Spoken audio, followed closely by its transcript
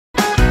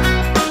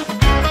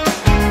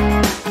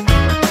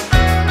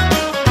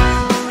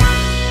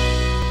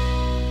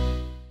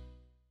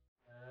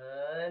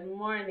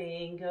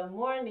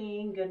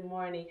morning, good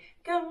morning,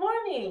 good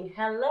morning.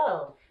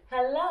 Hello,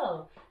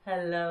 hello,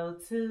 hello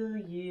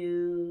to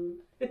you.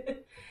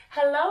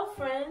 Hello,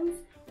 friends.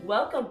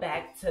 Welcome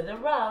back to The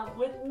Rug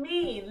with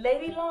me,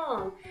 Lady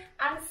Long.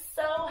 I'm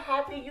so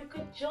happy you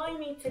could join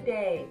me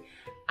today.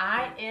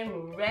 I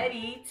am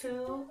ready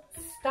to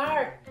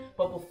start.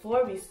 But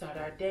before we start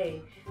our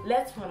day,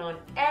 let's put on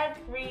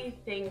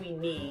everything we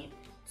need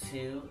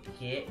to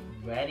get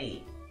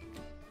ready.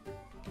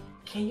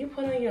 Can you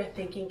put on your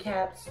thinking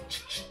caps?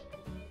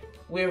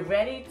 We're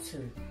ready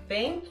to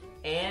think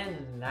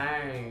and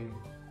learn.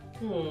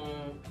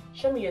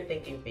 Show me your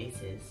thinking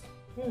faces.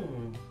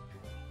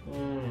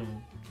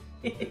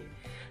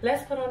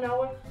 Let's put on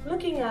our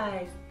looking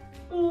eyes.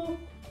 Boop,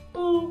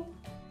 boop,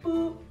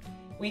 boop.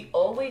 We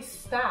always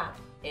stop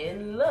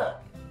and look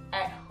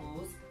at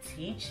who's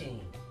teaching.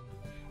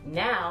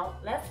 Now,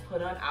 let's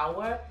put on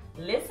our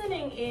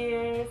listening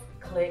ears.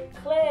 Click,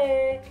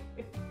 click.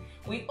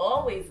 We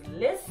always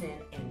listen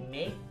and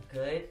make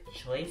good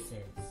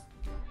choices.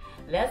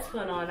 Let's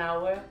put on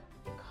our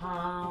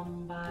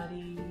calm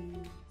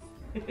bodies.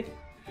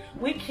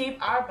 We keep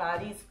our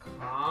bodies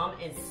calm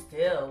and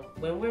still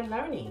when we're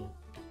learning.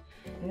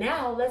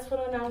 Now let's put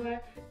on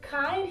our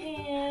kind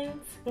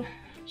hands.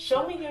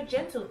 Show me your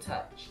gentle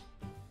touch.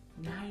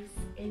 Nice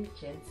and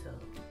gentle.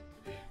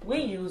 We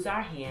use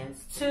our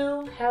hands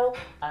to help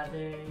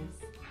others.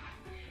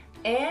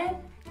 And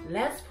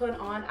let's put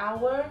on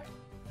our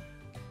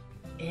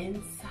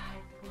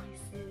inside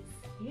voices.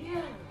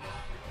 Yeah.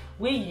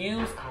 We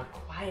use our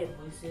quiet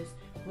voices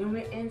when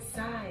we're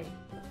inside.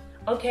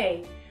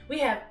 Okay, we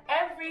have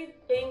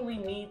everything we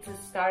need to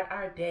start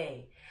our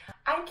day.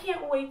 I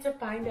can't wait to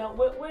find out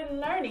what we're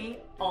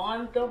learning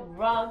on the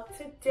rug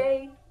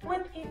today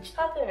with each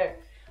other.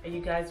 Are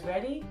you guys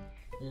ready?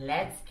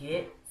 Let's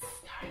get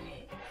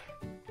started.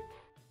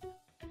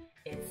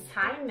 It's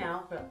time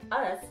now for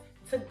us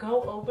to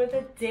go over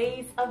the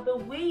days of the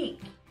week.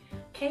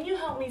 Can you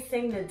help me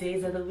sing the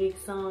days of the week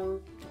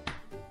song?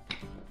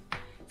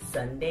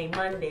 Sunday,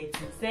 Monday,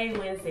 Tuesday,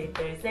 Wednesday,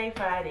 Thursday,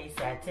 Friday,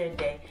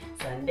 Saturday.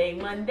 Sunday,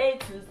 Monday,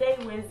 Tuesday,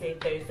 Wednesday,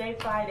 Thursday,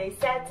 Friday,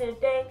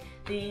 Saturday.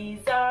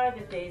 These are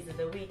the days of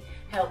the week.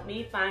 Help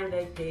me find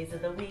the days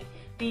of the week.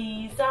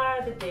 These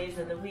are the days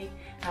of the week.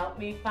 Help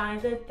me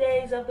find the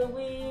days of the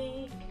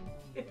week.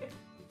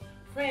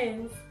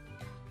 Friends,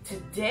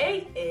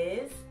 today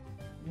is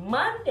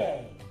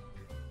Monday.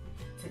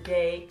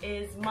 Today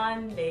is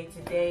Monday.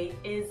 Today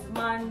is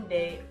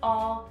Monday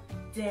all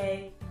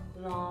day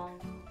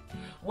long.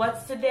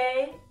 What's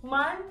today?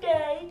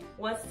 Monday.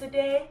 What's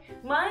today?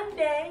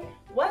 Monday.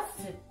 What's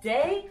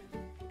today?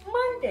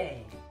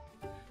 Monday.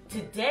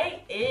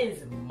 Today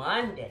is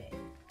Monday.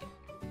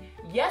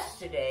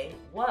 Yesterday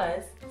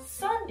was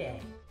Sunday.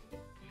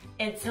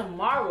 And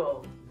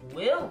tomorrow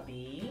will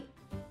be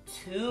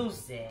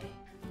Tuesday.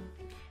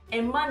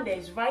 And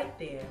Monday's right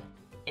there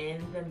in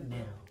the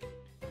middle.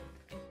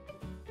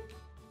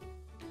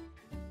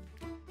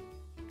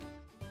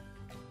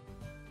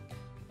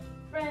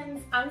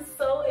 Friends, I'm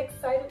so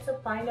excited to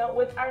find out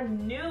what our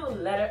new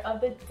letter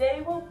of the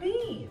day will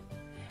be.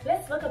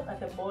 Let's look up at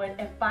the board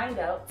and find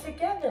out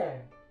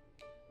together.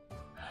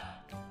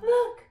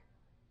 Look,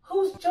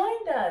 who's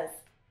joined us?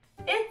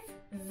 It's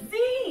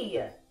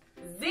Z.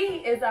 Z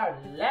is our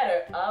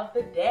letter of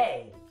the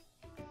day.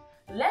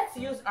 Let's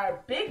use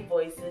our big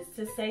voices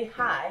to say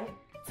hi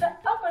to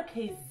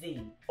uppercase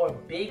Z or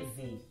big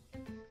Z.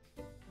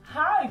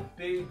 Hi,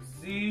 Big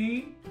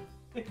Z.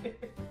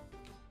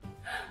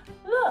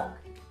 Look,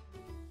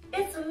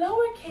 it's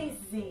lowercase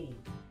z.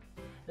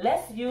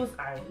 Let's use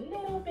our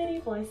little bitty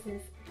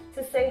voices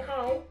to say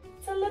hi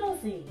to little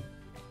z.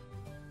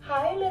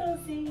 Hi, little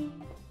z.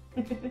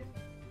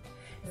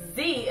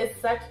 Z is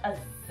such a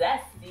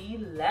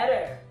zesty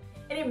letter,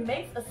 and it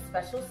makes a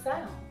special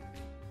sound.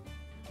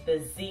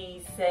 The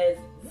Z says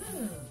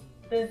zzz.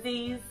 The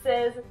Z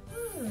says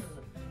zzz.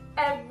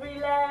 Every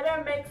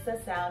letter makes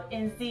a sound,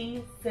 and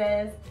Z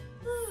says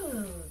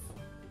zzz.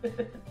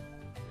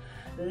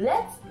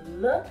 Let's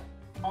look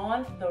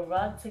on the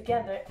rug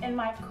together in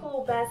my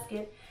cool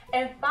basket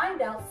and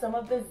find out some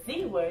of the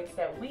Z words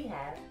that we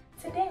have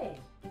today.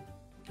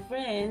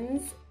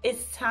 Friends,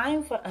 it's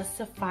time for us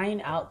to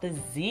find out the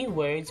Z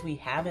words we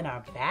have in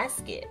our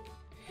basket.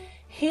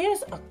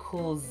 Here's a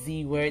cool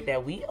Z word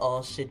that we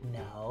all should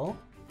know.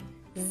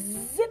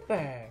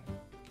 Zipper.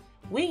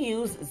 We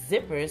use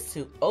zippers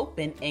to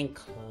open and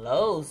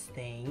close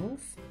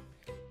things,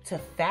 to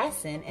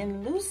fasten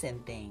and loosen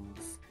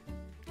things.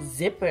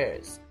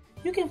 Zippers.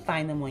 You can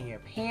find them on your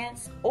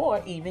pants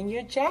or even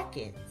your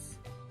jackets.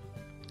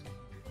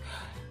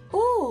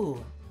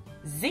 Ooh,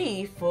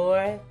 Z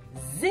for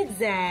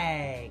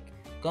zigzag.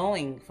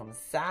 Going from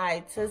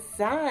side to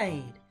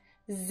side.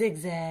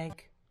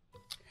 Zigzag.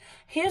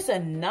 Here's a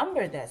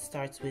number that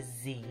starts with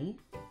Z.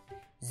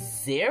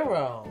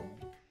 0.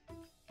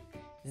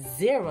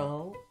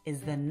 0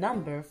 is the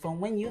number for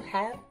when you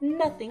have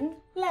nothing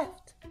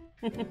left.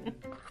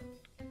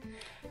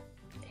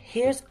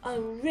 Here's a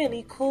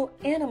really cool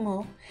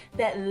animal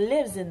that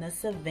lives in the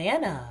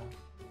savannah.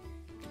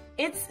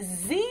 It's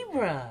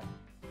zebra.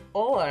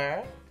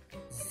 or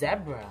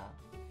zebra.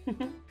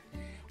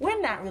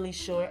 We're not really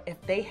sure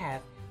if they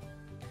have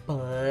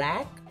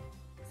black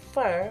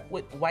fur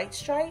with white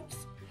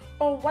stripes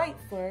or white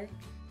fur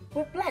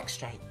with black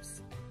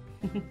stripes.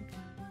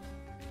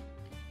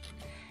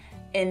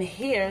 And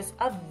here's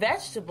a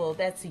vegetable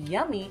that's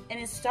yummy and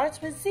it starts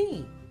with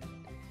Z.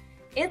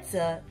 It's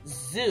a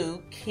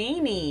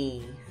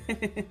zucchini.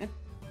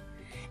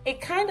 It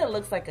kind of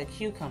looks like a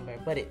cucumber,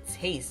 but it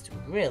tastes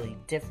really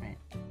different.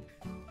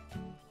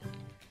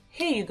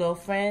 Here you go,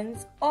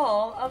 friends,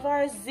 all of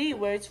our Z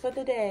words for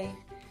the day.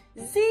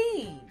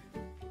 Z.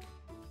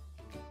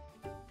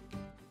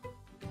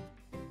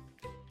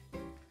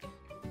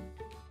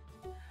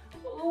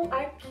 Ooh,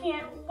 I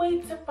can't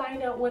wait to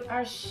find out what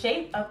our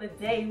shape of the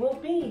day will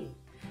be.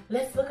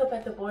 Let's look up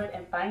at the board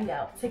and find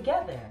out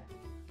together.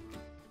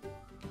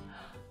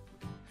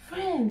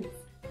 Friends,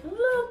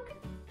 look!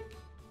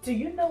 Do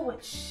you know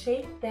what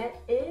shape that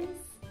is?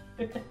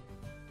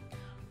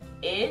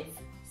 It's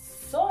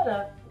sort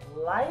of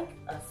like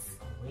a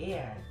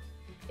square.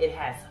 It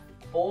has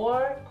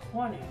 4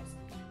 corners,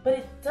 but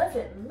it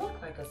doesn't look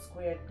like a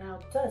square now,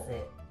 does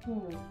it?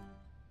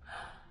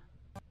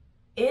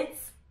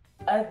 It's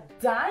a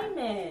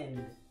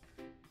diamond.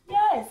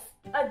 Yes,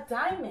 a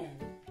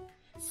diamond.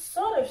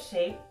 Sort of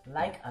shaped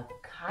like a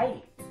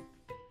kite.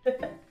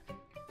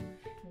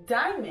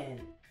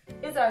 Diamond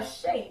is our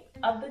shape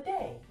of the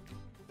day.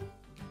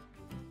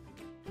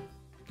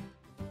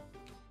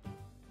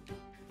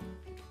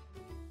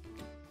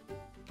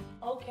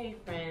 Okay,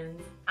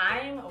 friends,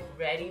 I'm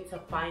ready to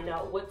find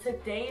out what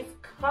today's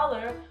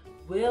color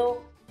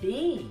will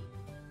be.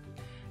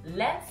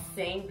 Let's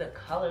sing the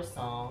color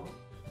song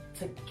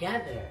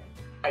together.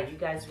 Are you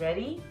guys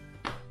ready?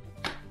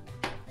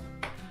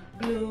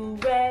 Blue,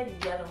 red,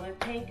 yellow, and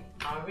pink,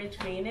 orange,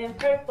 green, and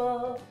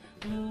purple.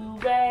 Blue,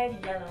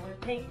 red, yellow,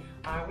 and pink,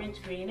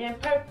 orange, green, and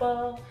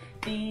purple.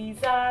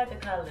 These are the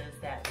colors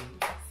that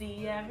we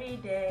see every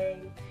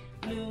day.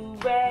 Blue,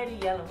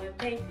 red, yellow, and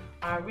pink,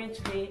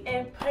 orange, green,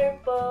 and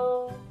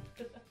purple.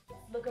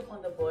 Look up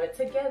on the board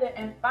together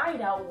and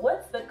find out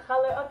what's the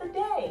color of the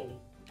day.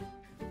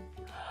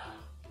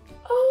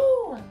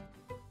 Oh,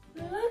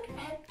 look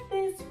at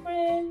this,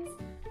 friends.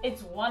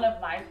 It's one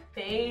of my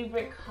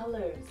favorite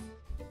colors.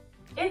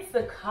 It's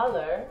the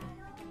color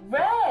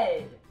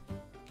red.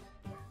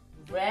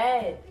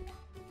 Red.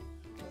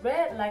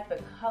 Red like the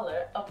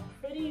color of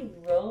pretty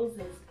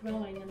roses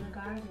growing in the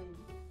garden.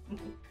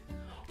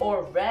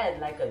 Or red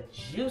like a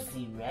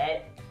juicy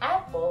red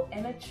apple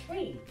in a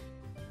tree.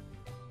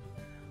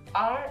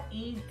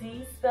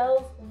 R-E-D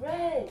spells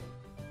red.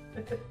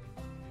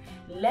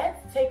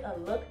 Let's take a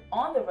look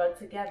on the rug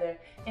together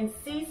and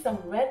see some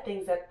red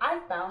things that I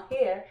found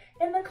here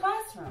in the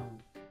classroom.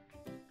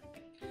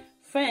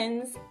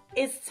 Friends,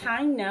 it's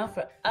time now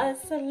for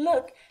us to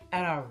look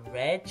at our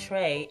red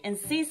tray and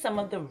see some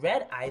of the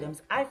red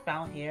items I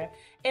found here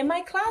in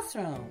my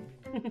classroom.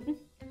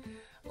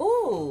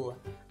 Ooh,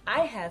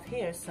 I have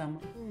here some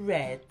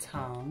red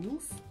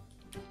tongs.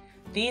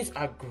 These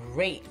are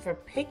great for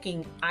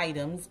picking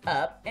items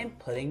up and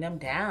putting them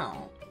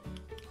down.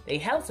 They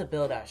help to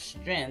build our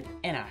strength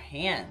in our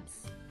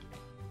hands.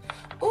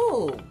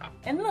 Ooh,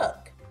 and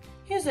look,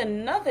 here's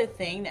another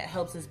thing that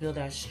helps us build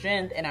our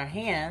strength in our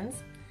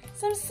hands.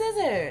 Some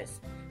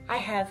scissors. I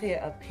have here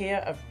a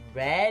pair of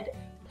red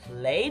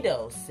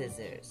Play-Doh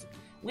scissors.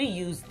 We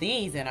use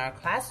these in our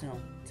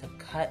classroom to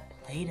cut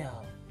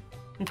Play-Doh.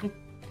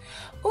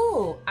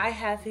 Ooh, I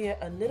have here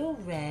a little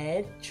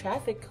red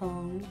traffic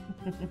cone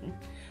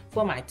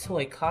for my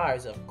toy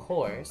cars, of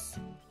course.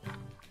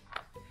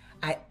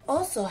 I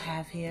also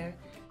have here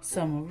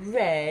some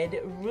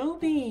red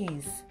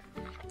rubies.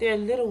 They're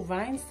little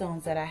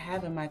rhinestones that I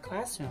have in my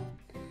classroom.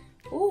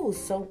 Ooh,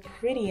 so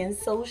pretty and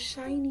so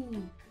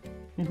shiny.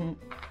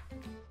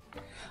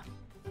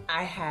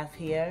 I have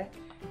here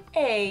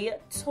a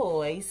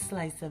toy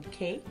slice of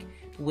cake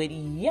with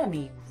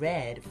yummy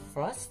red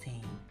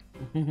frosting.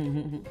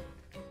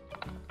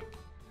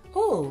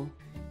 Ooh,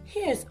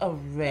 here's a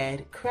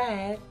red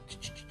crab.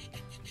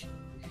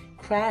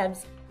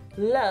 Crabs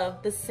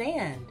love the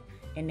sand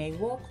and they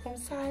walk from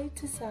side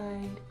to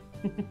side.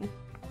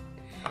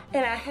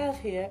 And I have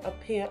here a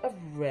pair of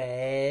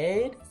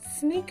red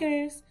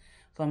sneakers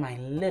for my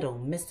little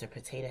Mr.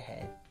 Potato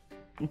Head.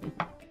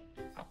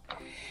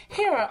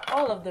 Here are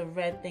all of the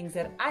red things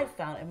that I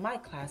found in my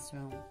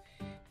classroom.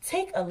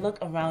 Take a look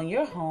around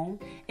your home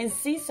and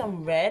see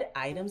some red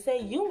items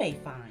that you may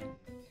find.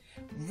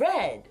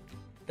 Red,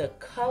 the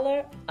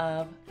color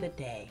of the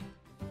day.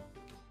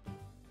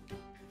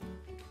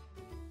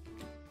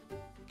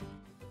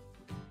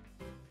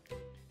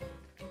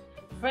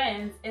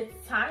 Friends,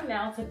 it's time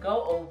now to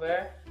go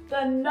over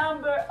the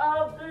number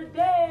of the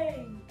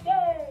day.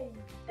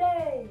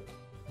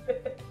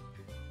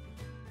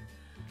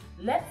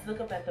 Let's look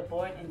up at the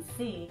board and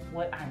see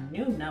what our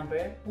new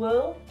number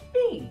will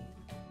be.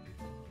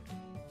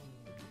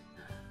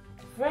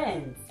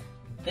 Friends,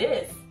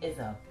 this is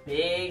a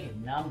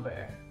big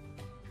number.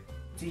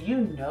 Do you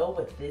know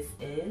what this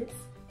is?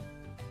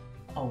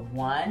 A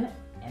 1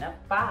 and a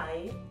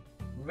 5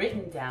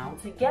 written down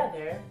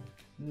together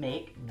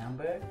make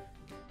number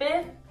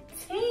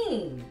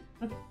 15.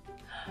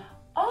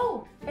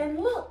 Oh, and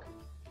look,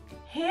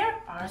 here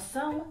are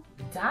some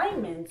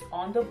diamonds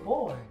on the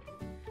board.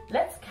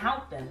 Let's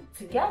count them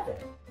together.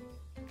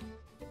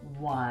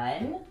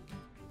 1,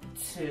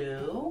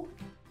 2,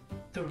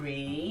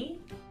 3,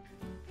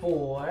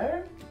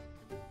 4,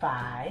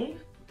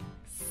 5,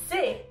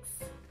 6,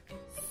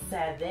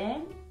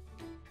 7,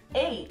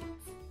 8,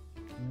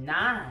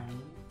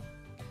 9,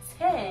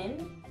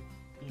 10,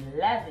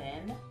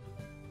 11,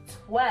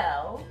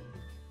 12,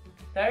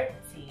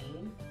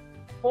 13,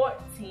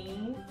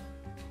 14,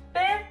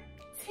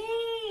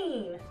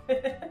 15.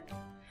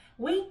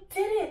 We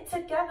did it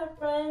together,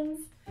 friends.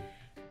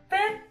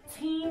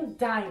 15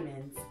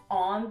 diamonds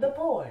on the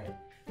board.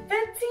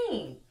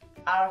 15,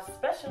 our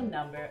special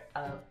number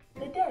of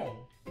the day.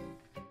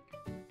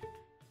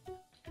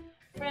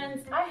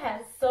 Friends, I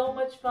had so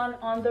much fun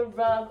on the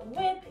rug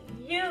with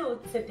you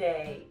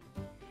today.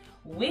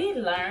 We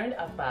learned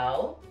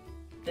about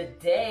the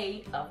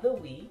day of the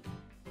week,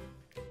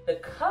 the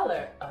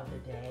color of the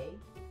day,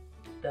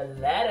 the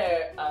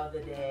letter of the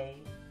day,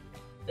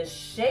 the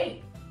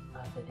shape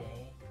of the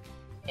day,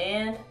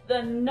 and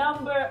the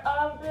number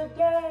of the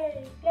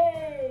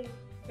day.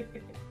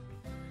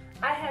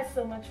 I had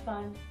so much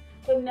fun,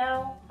 but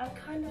now I'm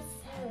kind of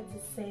sad to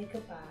say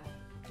goodbye.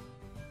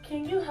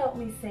 Can you help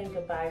me sing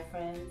goodbye,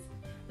 friends?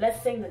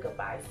 Let's sing the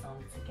goodbye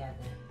song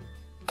together.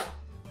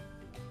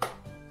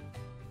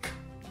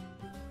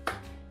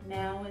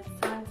 Now it's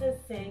time to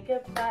say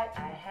goodbye.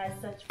 I had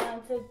such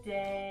fun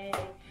today.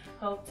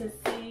 Hope to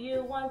see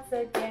you once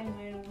again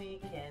when we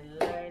can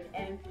learn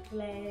and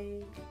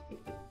play.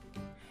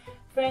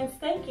 Friends,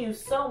 thank you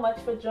so much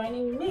for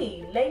joining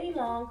me, Lady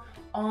Long,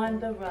 on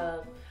the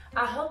rug.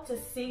 I hope to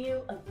see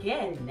you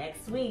again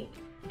next week.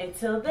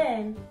 Until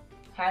then,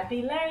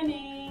 happy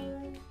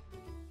learning.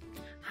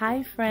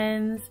 Hi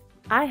friends,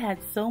 I had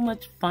so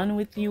much fun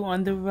with you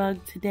on the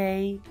rug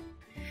today.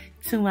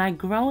 To my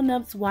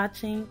grown-ups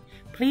watching,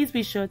 please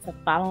be sure to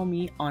follow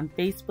me on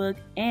Facebook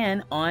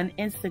and on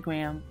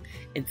Instagram.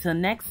 Until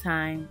next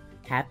time,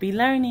 happy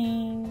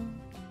learning.